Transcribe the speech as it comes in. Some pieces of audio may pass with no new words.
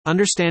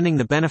Understanding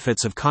the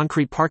benefits of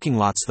concrete parking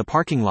lots. The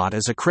parking lot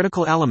is a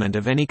critical element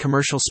of any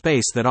commercial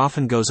space that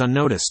often goes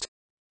unnoticed.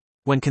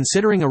 When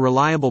considering a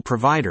reliable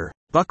provider,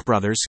 Buck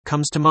Brothers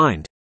comes to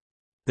mind.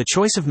 The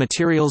choice of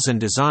materials and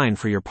design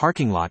for your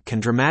parking lot can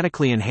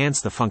dramatically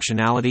enhance the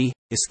functionality,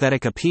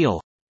 aesthetic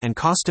appeal, and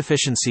cost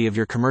efficiency of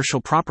your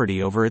commercial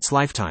property over its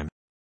lifetime.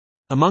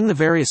 Among the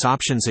various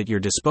options at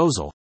your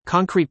disposal,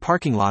 concrete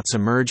parking lots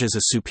emerge as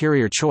a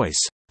superior choice,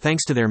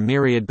 thanks to their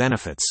myriad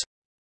benefits.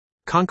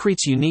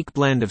 Concrete's unique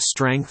blend of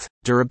strength,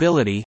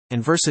 durability,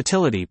 and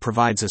versatility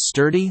provides a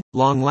sturdy,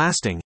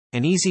 long-lasting,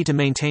 and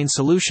easy-to-maintain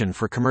solution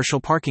for commercial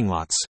parking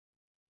lots.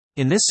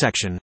 In this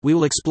section, we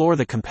will explore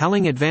the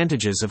compelling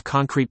advantages of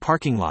concrete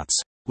parking lots,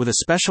 with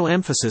a special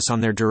emphasis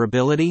on their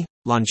durability,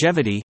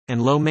 longevity,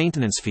 and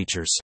low-maintenance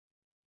features.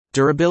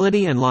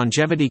 Durability and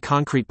longevity.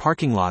 Concrete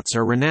parking lots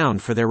are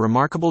renowned for their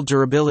remarkable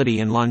durability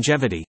and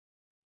longevity.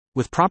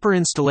 With proper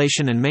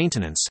installation and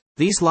maintenance,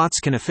 these lots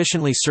can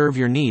efficiently serve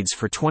your needs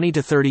for 20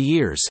 to 30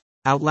 years,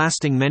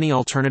 outlasting many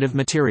alternative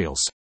materials.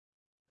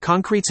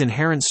 Concrete's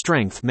inherent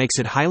strength makes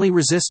it highly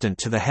resistant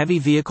to the heavy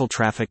vehicle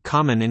traffic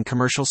common in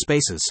commercial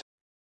spaces.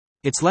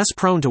 It's less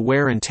prone to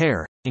wear and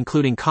tear,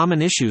 including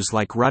common issues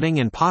like rutting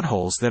and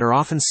potholes that are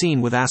often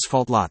seen with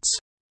asphalt lots.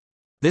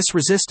 This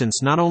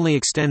resistance not only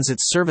extends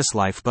its service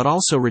life but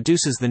also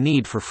reduces the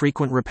need for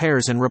frequent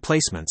repairs and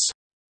replacements.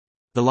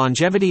 The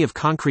longevity of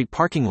concrete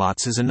parking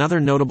lots is another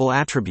notable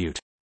attribute.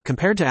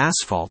 Compared to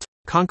asphalt,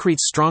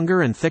 concrete's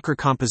stronger and thicker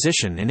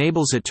composition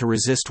enables it to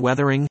resist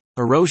weathering,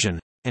 erosion,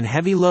 and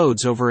heavy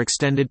loads over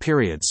extended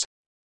periods.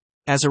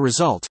 As a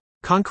result,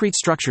 concrete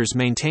structures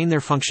maintain their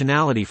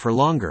functionality for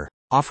longer,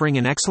 offering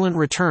an excellent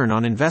return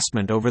on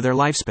investment over their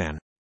lifespan.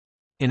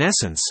 In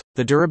essence,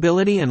 the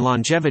durability and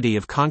longevity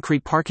of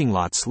concrete parking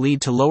lots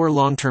lead to lower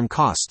long-term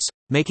costs,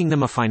 making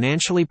them a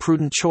financially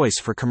prudent choice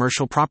for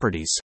commercial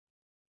properties.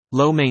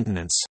 Low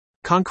maintenance.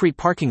 Concrete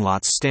parking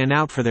lots stand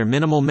out for their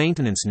minimal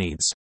maintenance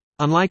needs.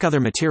 Unlike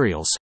other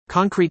materials,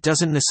 concrete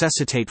doesn't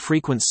necessitate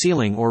frequent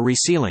sealing or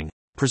resealing,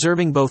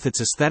 preserving both its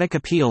aesthetic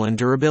appeal and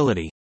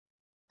durability.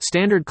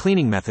 Standard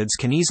cleaning methods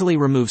can easily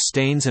remove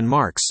stains and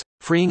marks,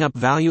 freeing up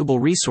valuable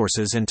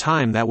resources and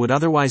time that would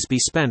otherwise be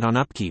spent on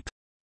upkeep.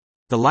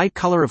 The light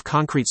color of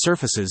concrete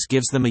surfaces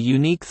gives them a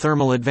unique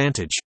thermal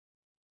advantage.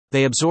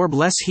 They absorb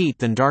less heat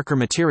than darker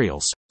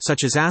materials,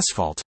 such as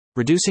asphalt,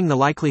 reducing the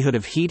likelihood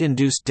of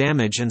heat-induced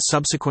damage and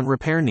subsequent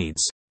repair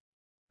needs.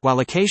 While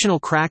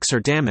occasional cracks or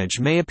damage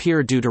may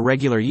appear due to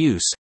regular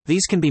use,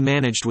 these can be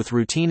managed with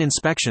routine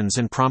inspections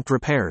and prompt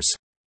repairs.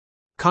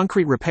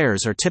 Concrete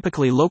repairs are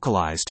typically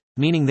localized,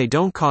 meaning they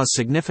don't cause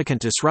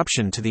significant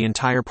disruption to the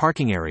entire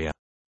parking area.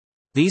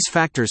 These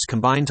factors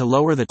combine to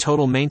lower the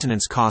total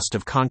maintenance cost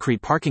of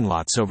concrete parking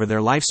lots over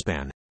their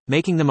lifespan,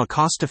 making them a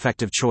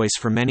cost-effective choice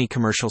for many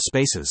commercial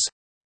spaces.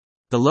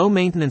 The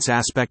low-maintenance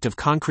aspect of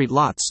concrete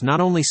lots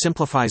not only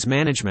simplifies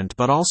management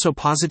but also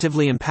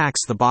positively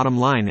impacts the bottom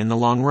line in the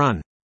long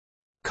run.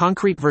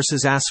 Concrete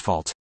versus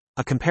asphalt.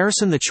 A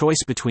comparison. The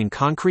choice between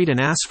concrete and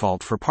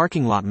asphalt for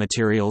parking lot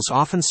materials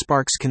often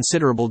sparks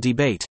considerable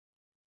debate.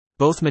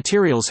 Both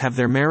materials have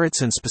their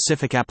merits and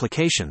specific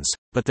applications,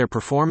 but their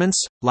performance,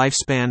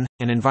 lifespan,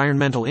 and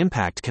environmental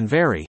impact can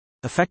vary,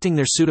 affecting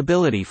their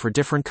suitability for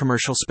different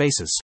commercial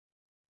spaces.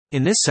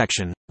 In this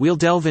section, we'll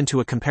delve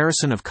into a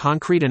comparison of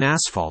concrete and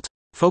asphalt,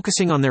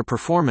 focusing on their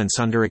performance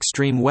under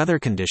extreme weather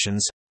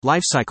conditions,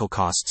 life cycle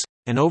costs,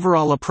 and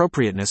overall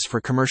appropriateness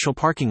for commercial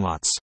parking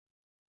lots.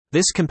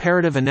 This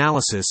comparative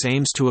analysis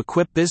aims to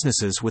equip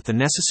businesses with the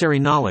necessary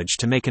knowledge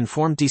to make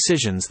informed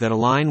decisions that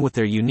align with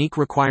their unique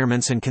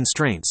requirements and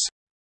constraints.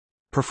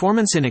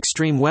 Performance in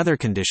extreme weather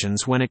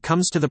conditions. When it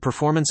comes to the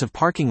performance of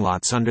parking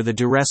lots under the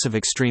duress of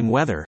extreme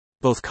weather,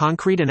 both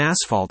concrete and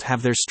asphalt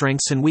have their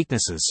strengths and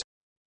weaknesses.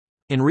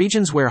 In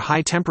regions where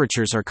high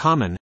temperatures are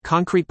common,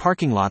 concrete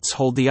parking lots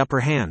hold the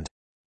upper hand.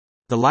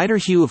 The lighter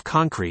hue of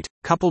concrete,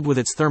 coupled with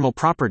its thermal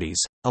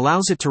properties,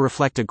 allows it to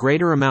reflect a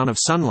greater amount of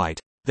sunlight,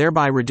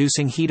 thereby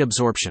reducing heat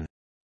absorption.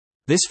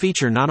 This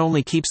feature not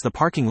only keeps the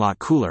parking lot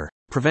cooler,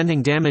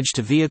 preventing damage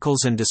to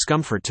vehicles and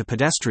discomfort to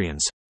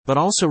pedestrians, but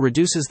also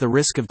reduces the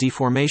risk of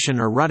deformation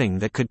or rutting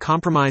that could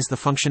compromise the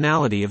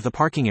functionality of the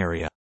parking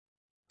area.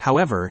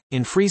 However,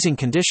 in freezing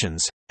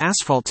conditions,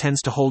 asphalt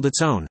tends to hold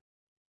its own.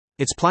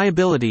 Its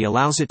pliability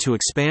allows it to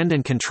expand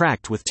and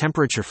contract with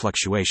temperature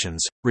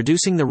fluctuations,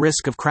 reducing the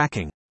risk of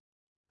cracking.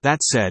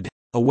 That said,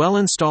 a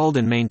well-installed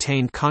and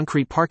maintained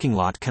concrete parking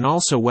lot can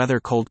also weather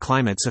cold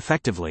climates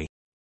effectively.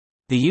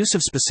 The use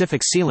of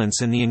specific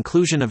sealants and the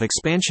inclusion of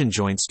expansion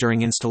joints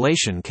during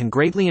installation can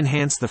greatly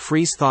enhance the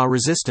freeze-thaw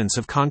resistance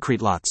of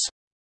concrete lots.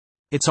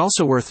 It's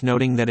also worth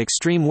noting that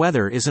extreme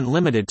weather isn't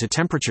limited to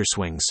temperature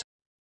swings.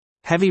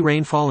 Heavy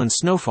rainfall and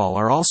snowfall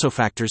are also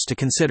factors to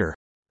consider.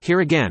 Here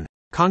again,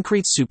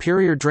 concrete's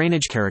superior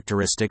drainage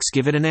characteristics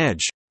give it an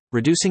edge,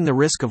 reducing the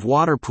risk of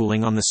water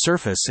pooling on the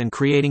surface and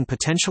creating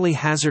potentially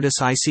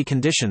hazardous icy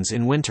conditions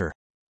in winter.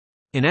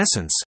 In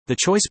essence, the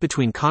choice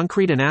between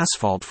concrete and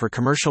asphalt for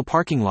commercial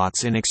parking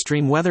lots in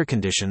extreme weather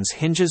conditions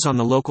hinges on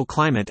the local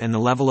climate and the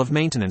level of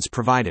maintenance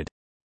provided.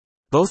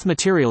 Both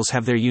materials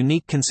have their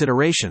unique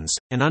considerations,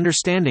 and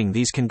understanding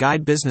these can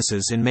guide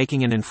businesses in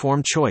making an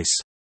informed choice.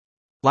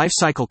 Life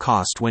cycle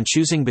cost. When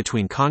choosing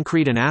between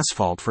concrete and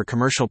asphalt for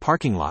commercial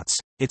parking lots,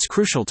 it's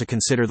crucial to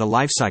consider the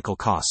life cycle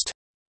cost.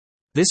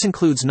 This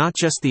includes not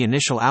just the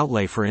initial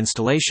outlay for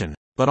installation,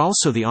 but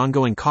also the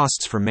ongoing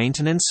costs for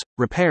maintenance,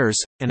 repairs,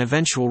 and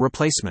eventual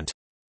replacement.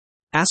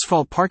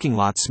 Asphalt parking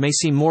lots may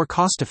seem more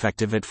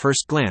cost-effective at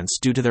first glance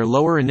due to their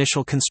lower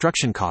initial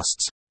construction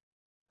costs.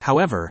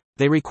 However,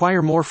 they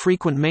require more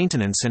frequent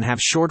maintenance and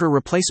have shorter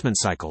replacement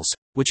cycles,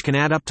 which can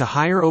add up to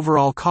higher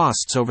overall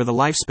costs over the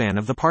lifespan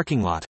of the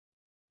parking lot.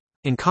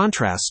 In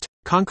contrast,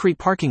 concrete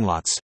parking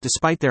lots,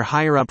 despite their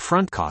higher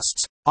upfront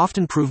costs,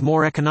 often prove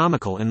more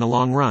economical in the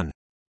long run.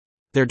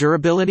 Their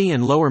durability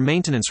and lower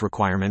maintenance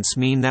requirements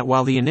mean that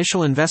while the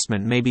initial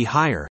investment may be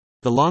higher,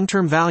 the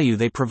long-term value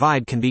they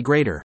provide can be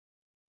greater.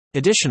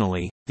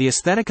 Additionally, the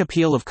aesthetic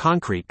appeal of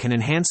concrete can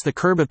enhance the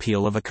curb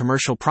appeal of a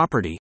commercial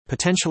property,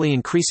 potentially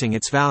increasing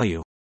its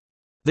value.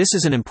 This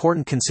is an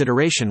important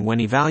consideration when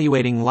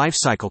evaluating life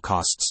cycle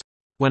costs.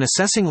 When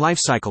assessing life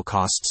cycle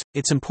costs,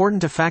 it's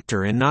important to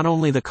factor in not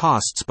only the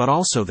costs but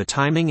also the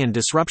timing and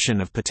disruption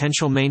of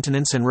potential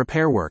maintenance and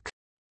repair work.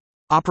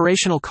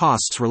 Operational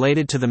costs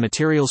related to the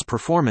material's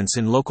performance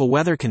in local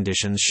weather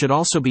conditions should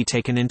also be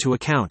taken into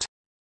account.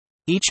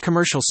 Each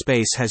commercial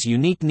space has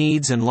unique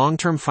needs and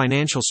long-term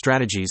financial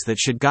strategies that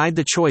should guide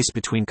the choice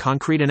between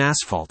concrete and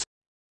asphalt.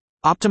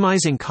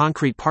 Optimizing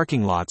concrete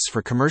parking lots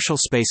for commercial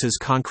spaces.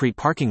 Concrete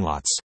parking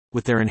lots,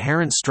 with their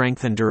inherent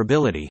strength and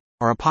durability,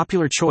 are a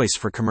popular choice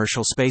for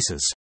commercial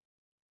spaces.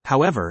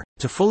 However,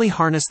 to fully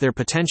harness their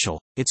potential,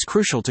 it's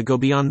crucial to go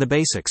beyond the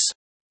basics.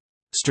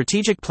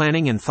 Strategic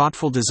planning and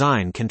thoughtful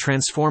design can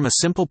transform a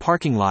simple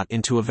parking lot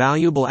into a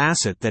valuable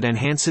asset that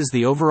enhances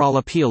the overall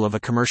appeal of a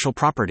commercial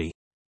property.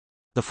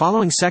 The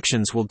following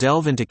sections will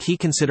delve into key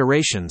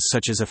considerations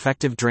such as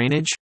effective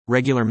drainage,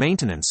 regular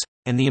maintenance,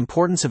 and the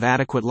importance of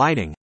adequate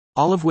lighting,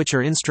 all of which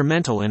are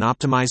instrumental in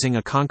optimizing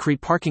a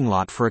concrete parking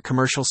lot for a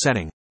commercial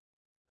setting.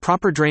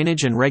 Proper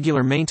drainage and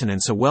regular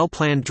maintenance. A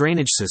well-planned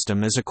drainage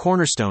system is a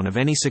cornerstone of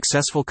any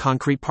successful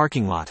concrete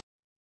parking lot.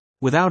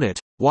 Without it,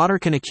 water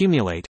can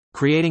accumulate,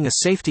 creating a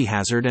safety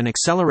hazard and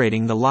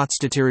accelerating the lot's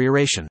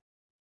deterioration.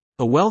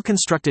 A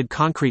well-constructed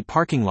concrete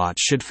parking lot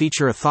should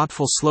feature a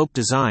thoughtful slope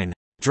design,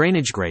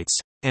 drainage grates,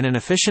 and an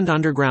efficient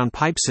underground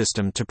pipe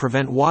system to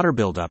prevent water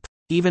buildup,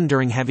 even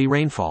during heavy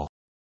rainfall.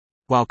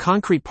 While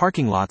concrete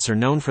parking lots are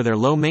known for their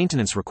low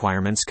maintenance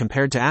requirements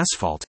compared to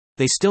asphalt,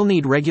 they still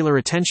need regular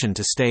attention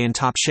to stay in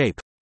top shape.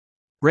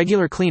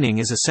 Regular cleaning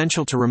is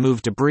essential to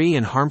remove debris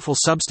and harmful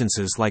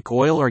substances like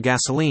oil or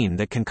gasoline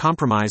that can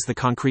compromise the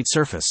concrete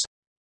surface.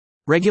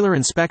 Regular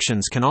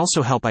inspections can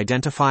also help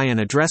identify and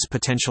address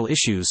potential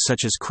issues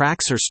such as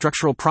cracks or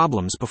structural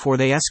problems before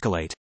they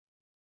escalate.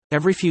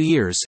 Every few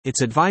years,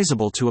 it's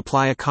advisable to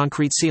apply a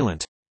concrete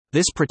sealant.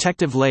 This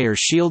protective layer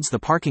shields the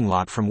parking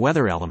lot from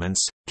weather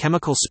elements,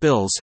 chemical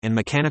spills, and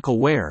mechanical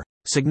wear,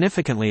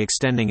 significantly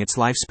extending its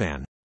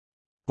lifespan.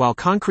 While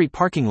concrete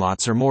parking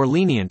lots are more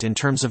lenient in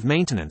terms of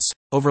maintenance,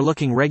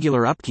 overlooking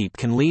regular upkeep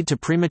can lead to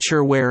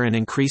premature wear and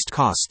increased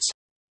costs.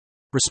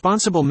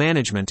 Responsible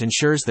management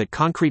ensures that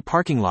concrete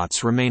parking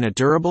lots remain a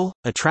durable,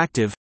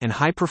 attractive, and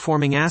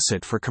high-performing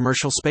asset for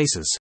commercial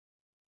spaces.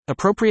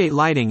 Appropriate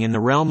lighting. In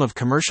the realm of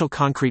commercial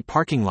concrete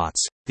parking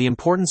lots, the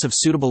importance of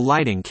suitable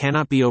lighting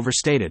cannot be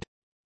overstated.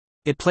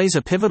 It plays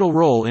a pivotal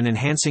role in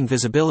enhancing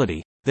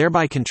visibility,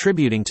 thereby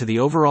contributing to the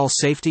overall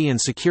safety and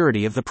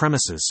security of the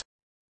premises.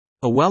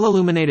 A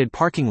well-illuminated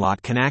parking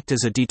lot can act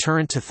as a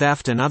deterrent to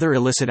theft and other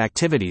illicit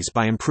activities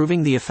by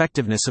improving the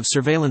effectiveness of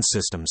surveillance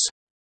systems.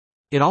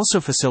 It also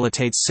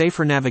facilitates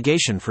safer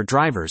navigation for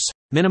drivers,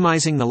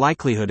 minimizing the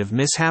likelihood of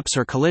mishaps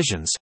or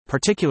collisions,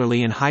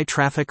 particularly in high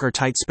traffic or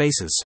tight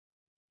spaces.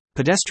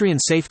 Pedestrian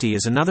safety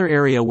is another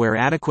area where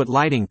adequate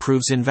lighting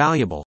proves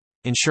invaluable,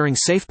 ensuring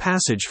safe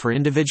passage for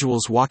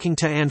individuals walking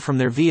to and from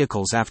their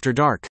vehicles after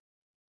dark.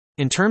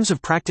 In terms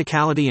of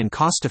practicality and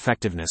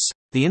cost-effectiveness,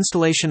 the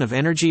installation of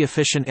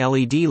energy-efficient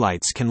LED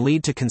lights can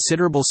lead to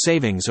considerable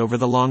savings over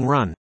the long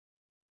run.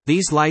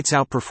 These lights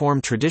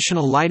outperform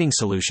traditional lighting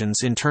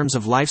solutions in terms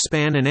of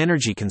lifespan and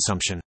energy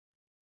consumption.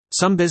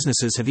 Some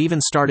businesses have even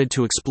started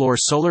to explore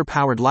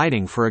solar-powered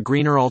lighting for a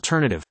greener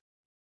alternative.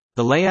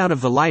 The layout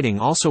of the lighting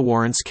also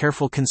warrants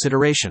careful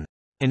consideration.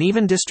 An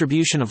even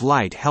distribution of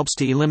light helps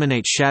to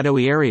eliminate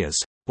shadowy areas,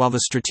 while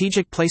the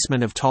strategic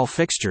placement of tall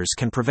fixtures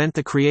can prevent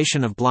the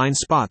creation of blind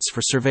spots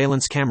for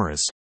surveillance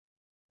cameras.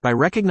 By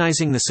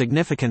recognizing the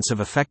significance of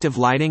effective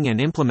lighting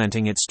and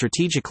implementing it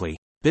strategically,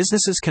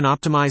 businesses can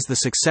optimize the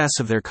success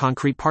of their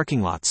concrete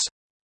parking lots.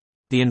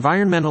 The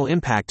environmental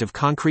impact of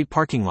concrete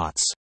parking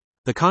lots.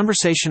 The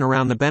conversation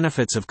around the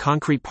benefits of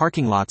concrete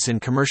parking lots in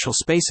commercial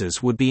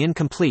spaces would be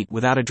incomplete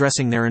without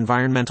addressing their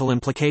environmental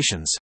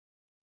implications.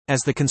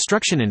 As the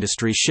construction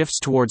industry shifts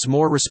towards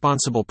more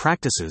responsible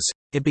practices,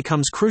 it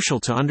becomes crucial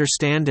to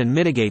understand and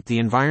mitigate the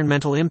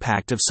environmental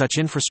impact of such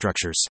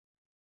infrastructures.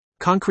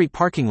 Concrete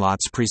parking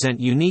lots present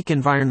unique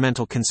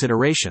environmental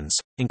considerations,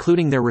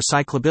 including their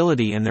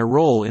recyclability and their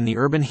role in the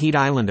urban heat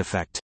island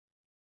effect.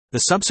 The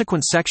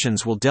subsequent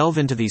sections will delve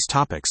into these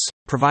topics,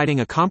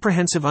 providing a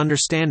comprehensive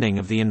understanding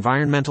of the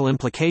environmental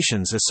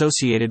implications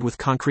associated with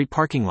concrete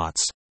parking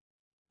lots.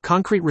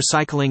 Concrete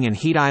recycling and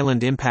heat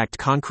island impact.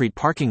 Concrete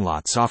parking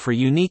lots offer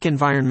unique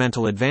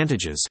environmental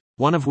advantages,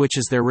 one of which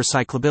is their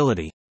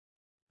recyclability.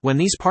 When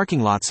these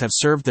parking lots have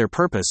served their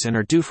purpose and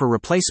are due for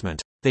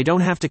replacement, they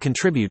don't have to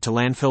contribute to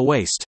landfill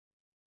waste.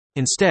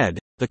 Instead,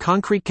 the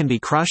concrete can be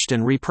crushed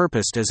and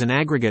repurposed as an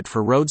aggregate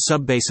for road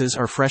subbases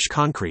or fresh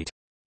concrete.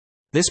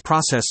 This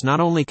process not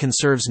only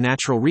conserves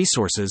natural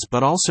resources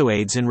but also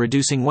aids in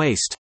reducing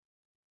waste.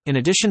 In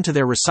addition to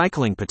their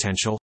recycling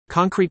potential,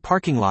 concrete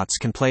parking lots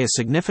can play a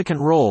significant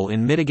role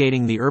in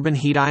mitigating the urban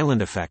heat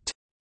island effect.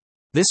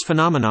 This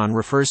phenomenon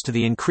refers to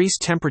the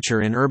increased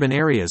temperature in urban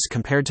areas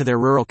compared to their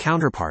rural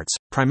counterparts,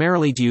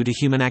 primarily due to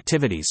human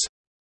activities.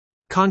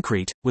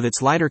 Concrete, with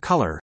its lighter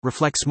color,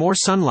 reflects more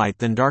sunlight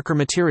than darker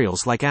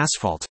materials like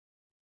asphalt.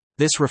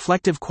 This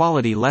reflective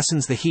quality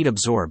lessens the heat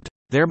absorbed,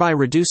 thereby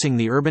reducing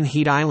the urban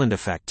heat island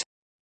effect.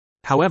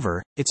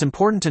 However, it's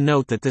important to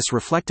note that this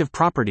reflective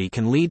property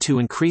can lead to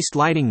increased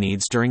lighting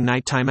needs during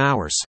nighttime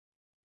hours.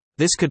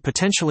 This could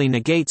potentially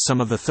negate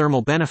some of the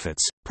thermal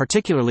benefits,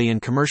 particularly in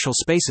commercial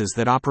spaces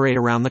that operate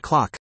around the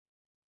clock.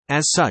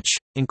 As such,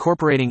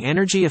 incorporating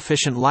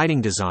energy-efficient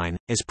lighting design,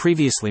 as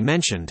previously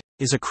mentioned,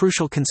 is a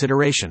crucial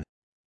consideration.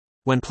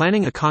 When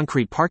planning a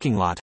concrete parking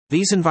lot,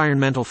 these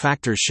environmental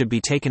factors should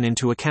be taken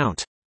into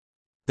account.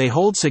 They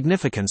hold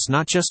significance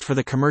not just for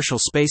the commercial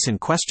space in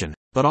question,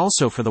 but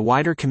also for the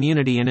wider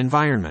community and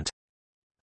environment.